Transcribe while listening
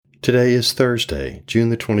Today is Thursday, June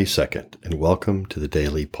the 22nd, and welcome to the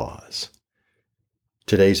Daily Pause.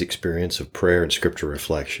 Today's experience of prayer and scripture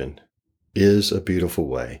reflection is a beautiful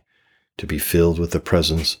way to be filled with the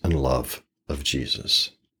presence and love of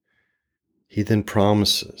Jesus. He then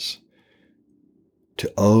promises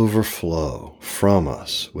to overflow from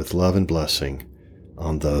us with love and blessing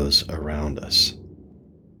on those around us.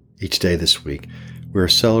 Each day this week, we are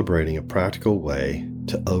celebrating a practical way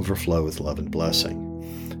to overflow with love and blessing.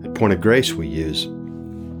 At Point of Grace, we use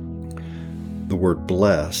the word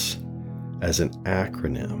bless as an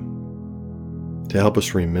acronym to help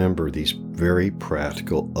us remember these very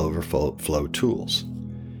practical overflow tools.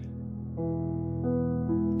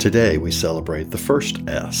 Today, we celebrate the first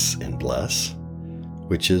S in bless,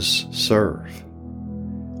 which is serve.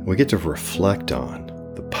 We get to reflect on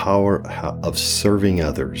the power of serving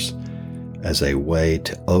others as a way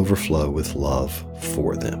to overflow with love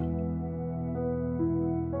for them.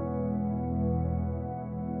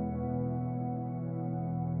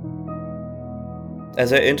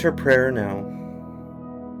 As I enter prayer now,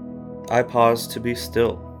 I pause to be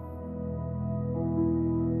still,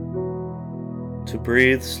 to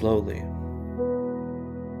breathe slowly,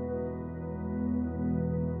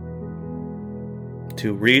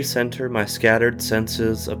 to recenter my scattered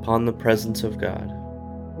senses upon the presence of God.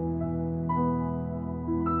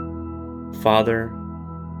 Father,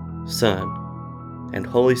 Son, and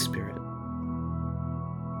Holy Spirit.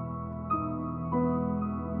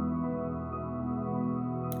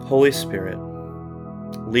 Holy Spirit,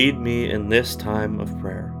 lead me in this time of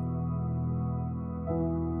prayer.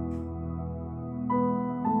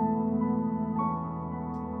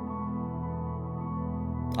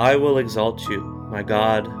 I will exalt you, my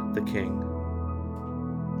God, the King.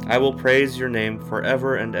 I will praise your name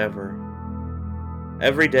forever and ever.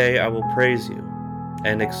 Every day I will praise you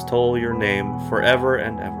and extol your name forever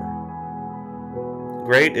and ever.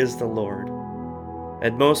 Great is the Lord,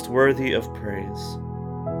 and most worthy of praise.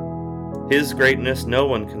 His greatness no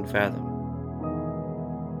one can fathom.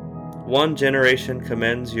 One generation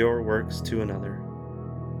commends your works to another.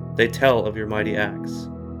 They tell of your mighty acts.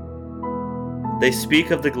 They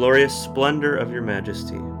speak of the glorious splendor of your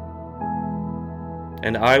majesty.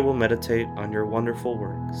 And I will meditate on your wonderful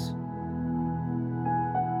works.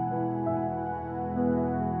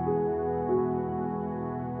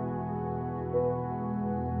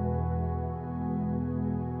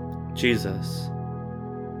 Jesus,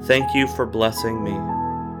 thank you for blessing me.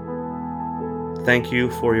 Thank you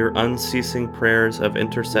for your unceasing prayers of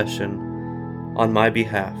intercession on my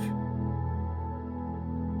behalf.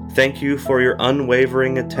 Thank you for your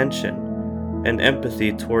unwavering attention and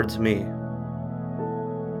empathy towards me.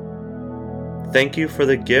 Thank you for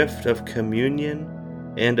the gift of communion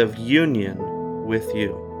and of union with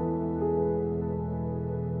you.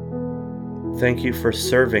 Thank you for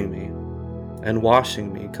serving me and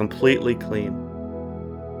washing me completely clean.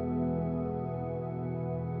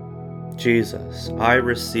 Jesus, I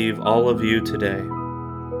receive all of you today.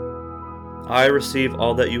 I receive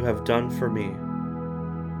all that you have done for me,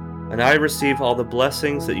 and I receive all the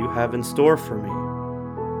blessings that you have in store for me.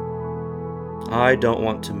 I don't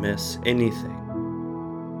want to miss anything.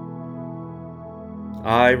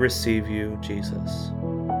 I receive you, Jesus.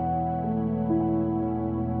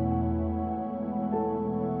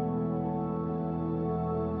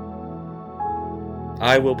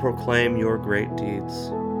 I will proclaim your great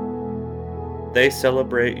deeds. They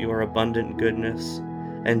celebrate your abundant goodness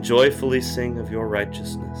and joyfully sing of your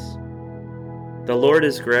righteousness. The Lord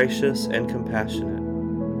is gracious and compassionate,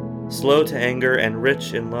 slow to anger and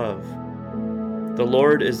rich in love. The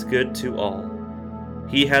Lord is good to all.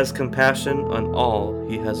 He has compassion on all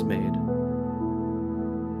he has made.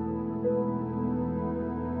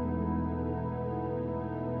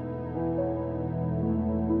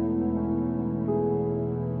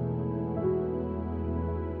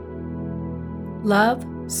 Love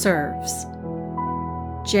serves.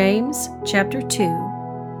 James chapter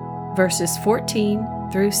 2, verses 14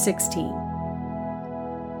 through 16.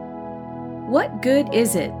 What good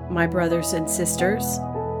is it, my brothers and sisters,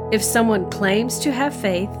 if someone claims to have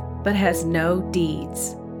faith but has no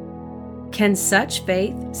deeds? Can such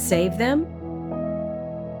faith save them?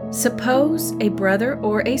 Suppose a brother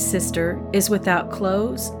or a sister is without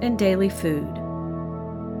clothes and daily food.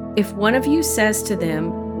 If one of you says to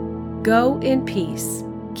them, "Go in peace,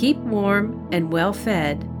 keep warm and well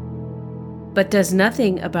fed," but does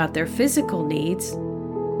nothing about their physical needs,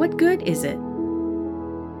 what good is it?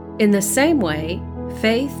 In the same way,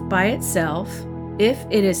 faith by itself, if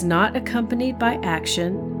it is not accompanied by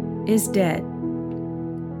action, is dead.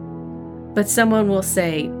 But someone will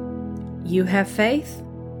say, "You have faith,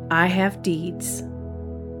 I have deeds.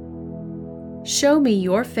 Show me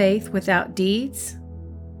your faith without deeds,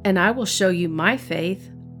 and I will show you my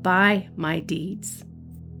faith by my deeds.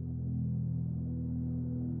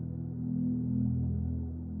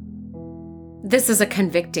 This is a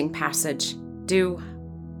convicting passage. Do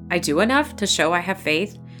I do enough to show I have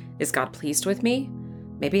faith? Is God pleased with me?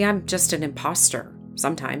 Maybe I'm just an imposter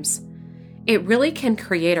sometimes. It really can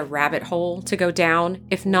create a rabbit hole to go down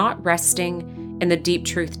if not resting in the deep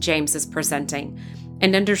truth James is presenting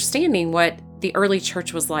and understanding what the early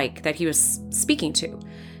church was like that he was speaking to.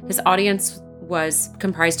 His audience was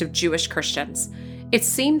comprised of Jewish Christians. It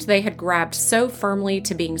seemed they had grabbed so firmly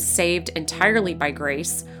to being saved entirely by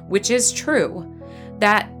grace, which is true,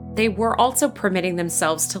 that they were also permitting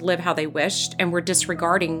themselves to live how they wished and were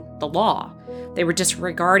disregarding the law. They were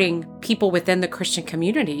disregarding people within the Christian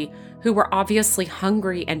community who were obviously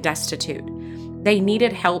hungry and destitute. They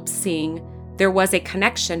needed help seeing there was a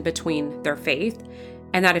connection between their faith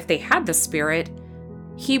and that if they had the Spirit,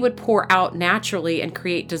 He would pour out naturally and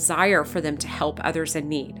create desire for them to help others in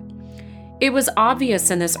need. It was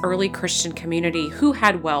obvious in this early Christian community who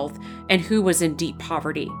had wealth and who was in deep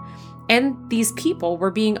poverty. And these people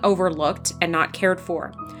were being overlooked and not cared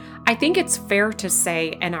for. I think it's fair to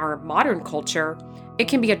say in our modern culture, it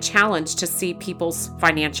can be a challenge to see people's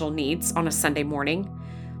financial needs on a Sunday morning.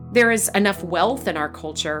 There is enough wealth in our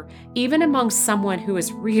culture, even among someone who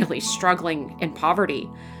is really struggling in poverty,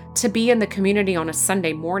 to be in the community on a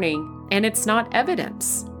Sunday morning, and it's not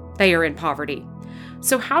evidence they are in poverty.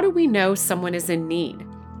 So how do we know someone is in need?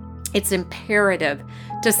 It's imperative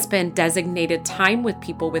to spend designated time with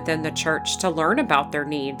people within the church to learn about their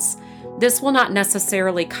needs. This will not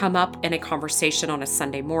necessarily come up in a conversation on a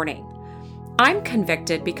Sunday morning. I'm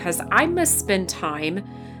convicted because I must spend time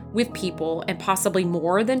with people, and possibly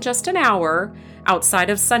more than just an hour outside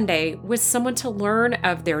of Sunday, with someone to learn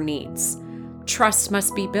of their needs. Trust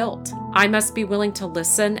must be built. I must be willing to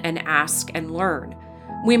listen and ask and learn.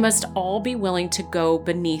 We must all be willing to go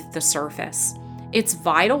beneath the surface. It's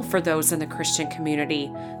vital for those in the Christian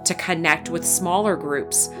community to connect with smaller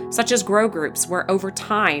groups, such as grow groups, where over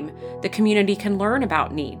time the community can learn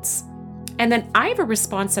about needs. And then I have a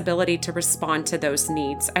responsibility to respond to those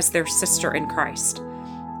needs as their sister in Christ.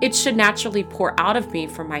 It should naturally pour out of me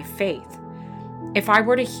from my faith. If I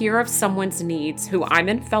were to hear of someone's needs who I'm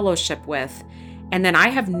in fellowship with, and then I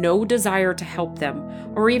have no desire to help them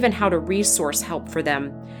or even how to resource help for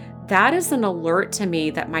them, that is an alert to me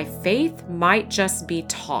that my faith might just be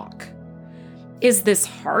talk. Is this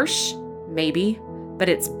harsh? Maybe, but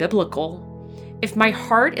it's biblical. If my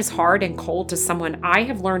heart is hard and cold to someone I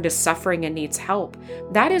have learned is suffering and needs help,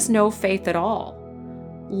 that is no faith at all.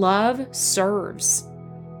 Love serves.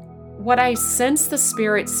 What I sense the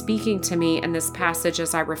Spirit speaking to me in this passage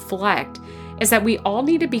as I reflect is that we all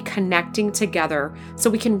need to be connecting together so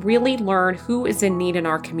we can really learn who is in need in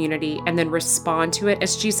our community and then respond to it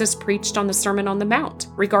as Jesus preached on the Sermon on the Mount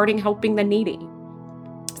regarding helping the needy.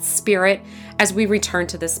 Spirit, as we return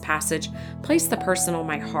to this passage, place the person on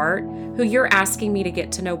my heart who you're asking me to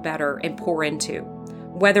get to know better and pour into.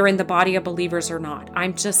 Whether in the body of believers or not,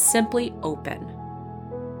 I'm just simply open.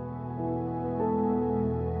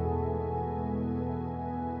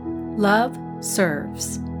 Love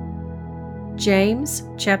serves. James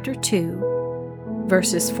chapter 2,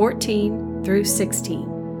 verses 14 through 16.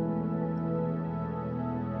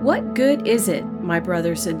 What good is it, my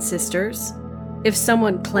brothers and sisters, if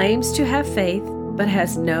someone claims to have faith but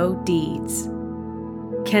has no deeds?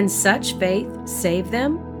 Can such faith save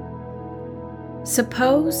them?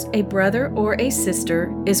 Suppose a brother or a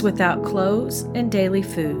sister is without clothes and daily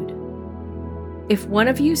food. If one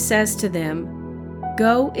of you says to them,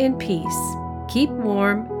 "Go in peace, keep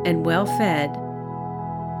warm and well fed,"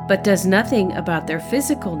 but does nothing about their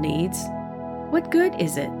physical needs, what good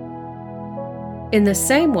is it? In the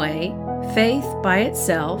same way, faith by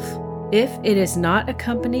itself, if it is not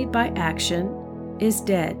accompanied by action, is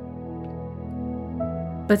dead.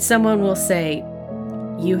 But someone will say,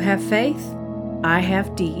 "You have faith, I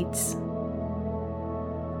have deeds."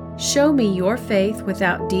 Show me your faith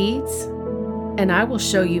without deeds, and I will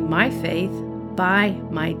show you my faith by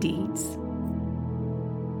my deeds.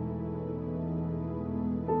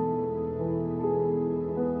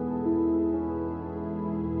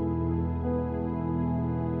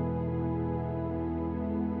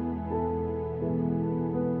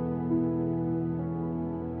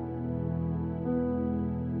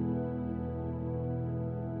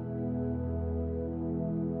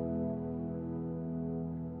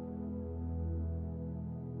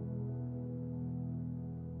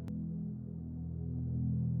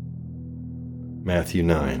 Matthew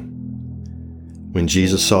 9. When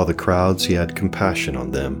Jesus saw the crowds, he had compassion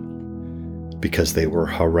on them, because they were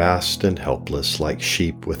harassed and helpless like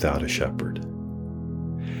sheep without a shepherd.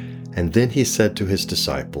 And then he said to his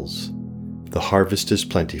disciples, "The harvest is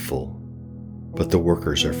plentiful, but the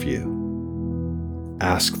workers are few.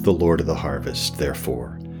 Ask the Lord of the harvest,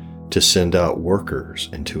 therefore, to send out workers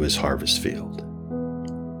into his harvest field."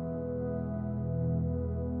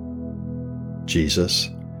 Jesus,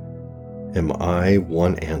 am I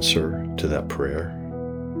one answer to that prayer?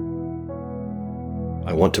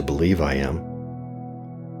 I want to believe I am.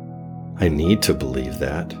 I need to believe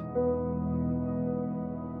that.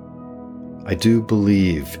 I do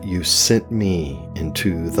believe you sent me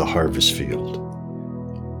into the harvest field.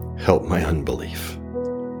 Help my unbelief.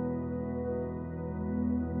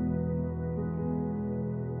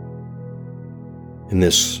 In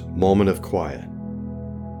this moment of quiet,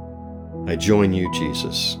 I join you,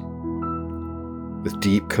 Jesus, with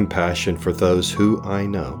deep compassion for those who I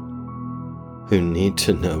know, who need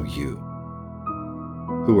to know you,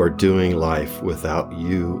 who are doing life without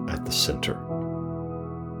you at the center,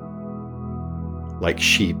 like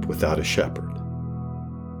sheep without a shepherd.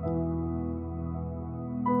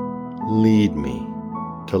 Lead me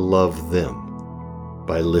to love them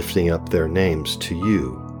by lifting up their names to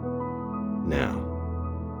you now.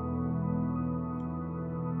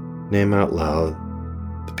 Name out loud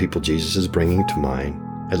the people Jesus is bringing to mind,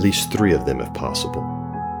 at least 3 of them if possible,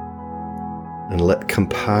 and let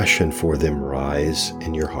compassion for them rise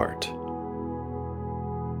in your heart.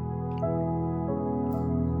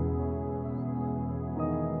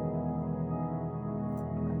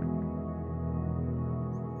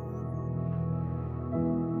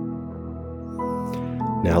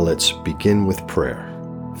 Now let's begin with prayer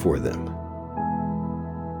for them.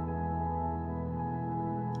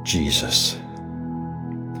 Jesus,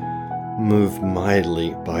 move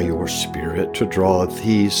mightily by your Spirit to draw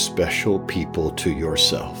these special people to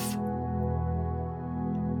yourself.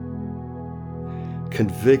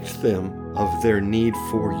 Convict them of their need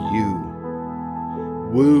for you.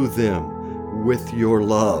 Woo them with your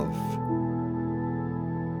love,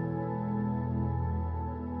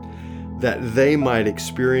 that they might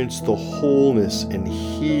experience the wholeness and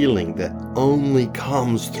healing that only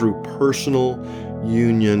comes through personal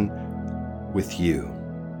union with you.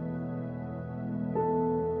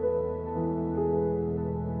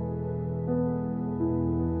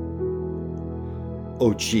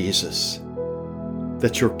 Oh Jesus,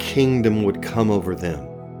 that your kingdom would come over them.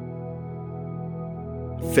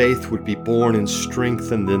 Faith would be born and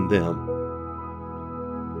strengthened in them,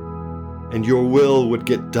 and your will would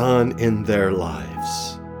get done in their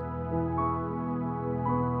lives.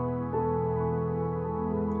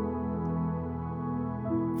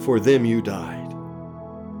 For them you died.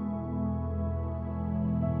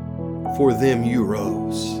 For them you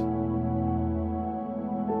rose.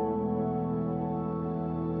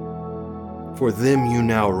 For them you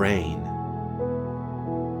now reign.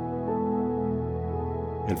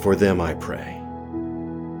 And for them I pray.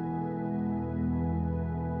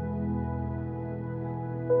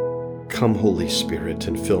 Come, Holy Spirit,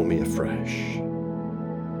 and fill me afresh.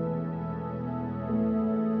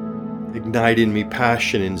 Ignite in me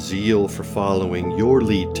passion and zeal for following your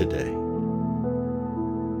lead today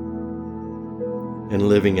and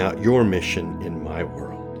living out your mission in my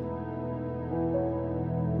world.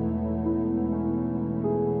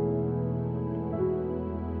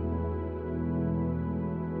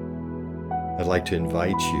 I'd like to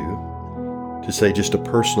invite you to say just a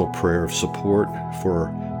personal prayer of support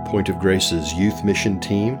for Point of Grace's youth mission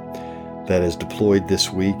team that is deployed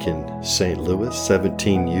this week in St. Louis,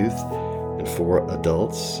 17 youth and 4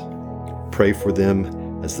 adults. Pray for them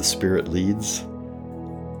as the Spirit leads.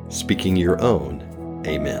 Speaking your own,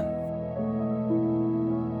 amen.